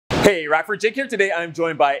Hey, Rockford Jake here. Today I'm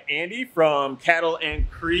joined by Andy from Cattle and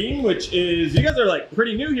Cream, which is, you guys are like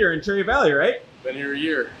pretty new here in Cherry Valley, right? Been here a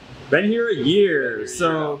year. Been here a year.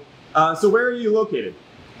 So where are you located?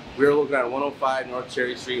 We're looking at 105 North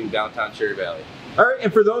Cherry Street in downtown Cherry Valley. All right,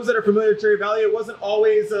 and for those that are familiar with Cherry Valley, it wasn't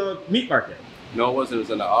always a meat market. No, it wasn't. It was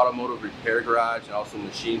an automotive repair garage and also a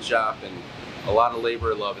machine shop, and a lot of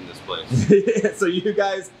labor and love in this place. So you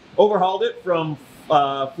guys overhauled it from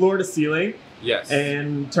floor to ceiling. Yes.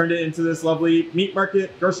 And turned it into this lovely meat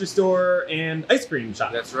market, grocery store, and ice cream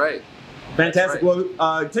shop. That's right. Fantastic. That's right.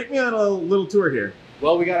 Well, take me on a little tour here.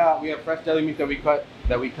 Well, we have fresh deli meat that we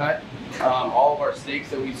cut. All of our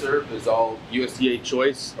steaks that we serve is all USDA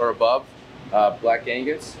Choice or above, Black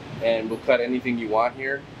Angus, and we'll cut anything you want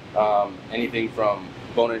here. Anything from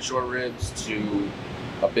bone-in short ribs to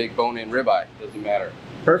a big bone-in ribeye. Doesn't matter.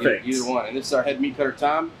 Perfect. Either one. And this is our head meat cutter,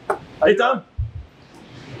 Tom. Hey, Tom.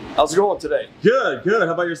 How's it going today? Good, good.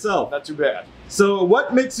 How about yourself? Not too bad. So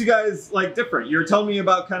what makes you guys like different? You're telling me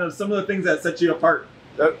about kind of some of the things that set you apart.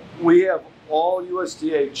 We have all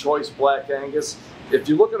USDA Choice Black Angus. If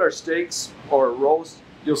you look at our steaks or roast,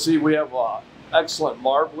 you'll see we have excellent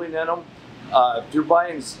marbling in them. If you're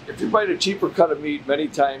buying a cheaper cut of meat, many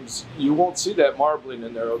times you won't see that marbling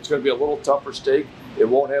in there. It's going to be a little tougher steak. It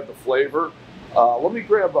won't have the flavor. Let me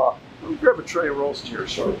grab a tray of roast here,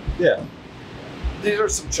 sir. Yeah. These are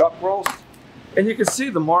some chuck roast, and you can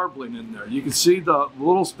see the marbling in there. You can see the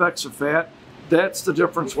little specks of fat. That's the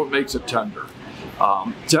difference what makes it tender.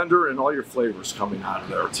 Tender and all your flavors coming out of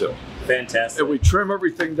there too. Fantastic. And we trim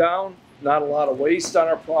everything down, not a lot of waste on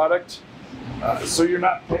our product. So you're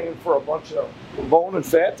not paying for a bunch of bone and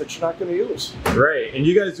fat that you're not going to use. Right, and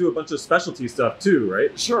you guys do a bunch of specialty stuff too,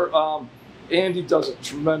 right? Sure. Andy does a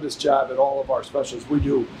tremendous job at all of our specials. We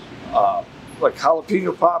do like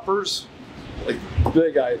jalapeno poppers, like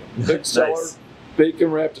big item, big seller, Nice.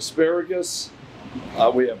 bacon wrapped asparagus.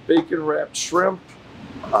 We have bacon wrapped shrimp.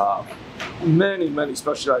 Many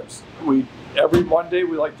special items. Every Monday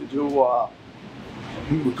we like to do.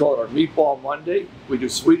 We call it our Meatball Monday. We do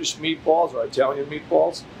Swedish meatballs or Italian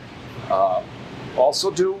meatballs.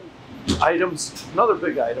 Also do items. Another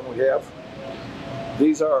big item we have.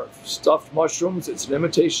 These are stuffed mushrooms. It's an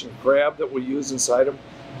imitation of crab that we use inside them.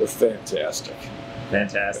 They're fantastic.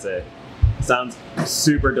 Fantastic. Sounds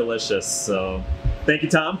super delicious. So thank you,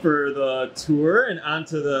 Tom, for the tour, and on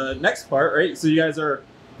to the next part, right? So you guys are a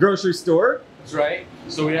grocery store. That's right.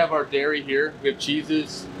 So we have our dairy here. We have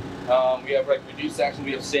cheeses. We have like reduced section.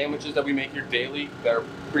 We have sandwiches that we make here daily that are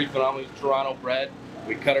pretty phenomenal. Toronto bread.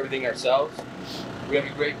 We cut everything ourselves. We have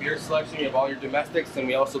a great beer selection. We have all your domestics, and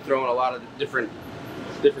we also throw in a lot of different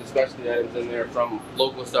specialty items in there from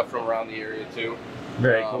local stuff from around the area too.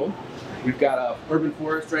 Very cool. We've got a urban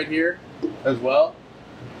forest right here as well.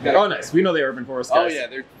 Oh, nice. We know the Urban Forest guys. Oh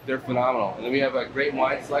yeah, they're phenomenal. And then we have a great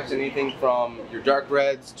wine selection, anything from your dark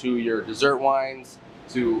reds to your dessert wines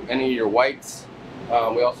to any of your whites.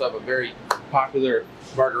 We also have a very popular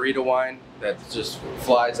margarita wine that just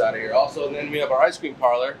flies out of here. Also, and then we have our ice cream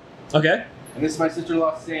parlor. Okay. And this is my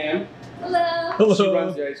sister-in-law, Sam. Hello. Hello. She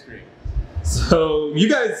runs the ice cream. So you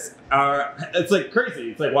guys are, it's like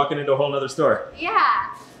crazy. It's like walking into a whole nother store.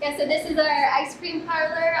 Yeah, so this is our ice cream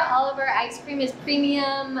parlor. All of our ice cream is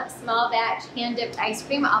premium, small batch, hand-dipped ice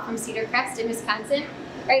cream, all from Cedar Crest in Wisconsin.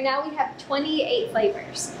 Right now we have 28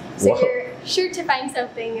 flavors. So Whoa. You're sure to find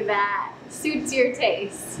something that suits your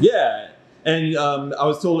taste. Yeah. And I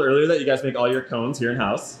was told earlier that you guys make all your cones here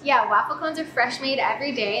in-house. Yeah, waffle cones are fresh made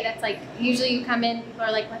every day. That's like, usually you come in, people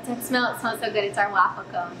are like, what's that smell? It smells so good. It's our waffle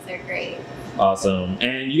cones. They're great. Awesome.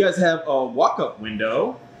 And you guys have a walk-up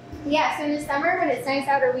window. Yeah, so in the summer when it's nice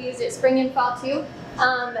out, or we use it spring and fall too,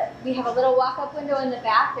 we have a little walk-up window in the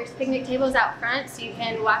back. There's picnic tables out front, so you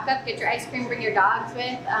can walk up, get your ice cream, bring your dogs with,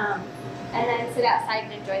 and then sit outside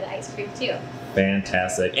and enjoy the ice cream too.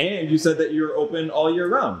 Fantastic. And you said that you're open all year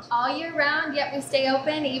round. All year round, yep, we stay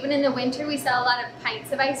open. Even in the winter, we sell a lot of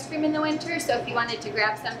pints of ice cream in the winter, so if you wanted to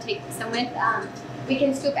grab some, take some with. We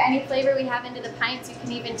can scoop any flavor we have into the pints. You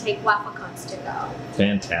can even take waffle cones to go.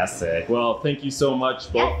 Fantastic. Well, thank you so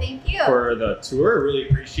much both thank you. for the tour. I really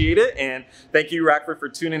appreciate it. And thank you, Rockford, for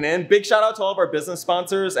tuning in. Big shout out to all of our business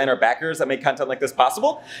sponsors and our backers that make content like this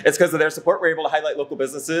possible. It's because of their support we're able to highlight local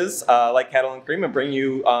businesses like Cattle and Cream and bring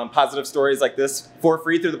you positive stories like this for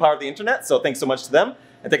free through the power of the internet. So thanks so much to them.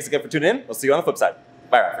 And thanks again for tuning in. We'll see you on the flip side.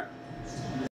 Bye, Rockford.